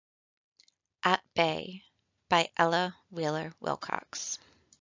At Bay by Ella Wheeler Wilcox.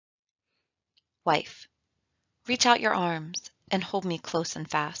 Wife, reach out your arms and hold me close and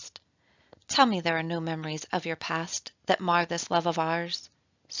fast. Tell me there are no memories of your past that mar this love of ours,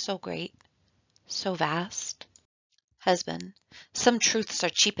 so great, so vast. Husband, some truths are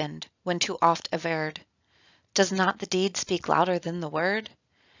cheapened when too oft averred. Does not the deed speak louder than the word?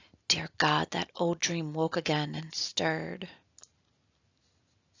 Dear God, that old dream woke again and stirred.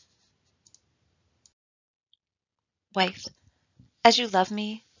 Wife, as you love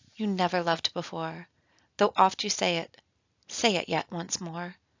me, you never loved before, though oft you say it yet once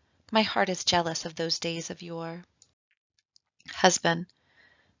more. My heart is jealous of those days of yore. Husband,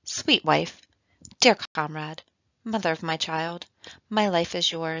 sweet wife, dear comrade, mother of my child, my life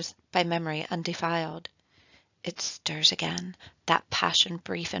is yours, by memory undefiled. It stirs again, that passion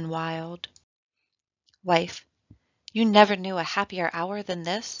brief and wild. Wife, you never knew a happier hour than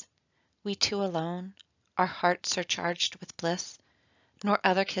this, we two alone, our hearts surcharged with bliss, nor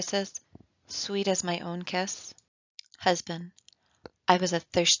other kisses, sweet as my own kiss. Husband, I was a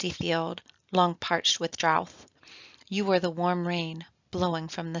thirsty field, long parched with drouth. You were the warm rain, blowing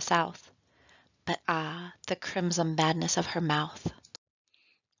from the south. But ah, the crimson madness of her mouth.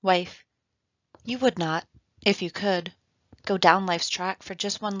 Wife, you would not, if you could, go down life's track for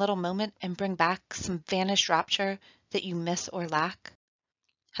just one little moment and bring back some vanished rapture that you miss or lack?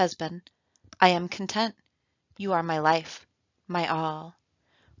 Husband, I am content. You are my life, my all.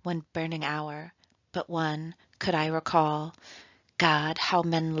 One burning hour, but one, could I recall, God, how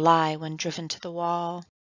men lie when driven to the wall.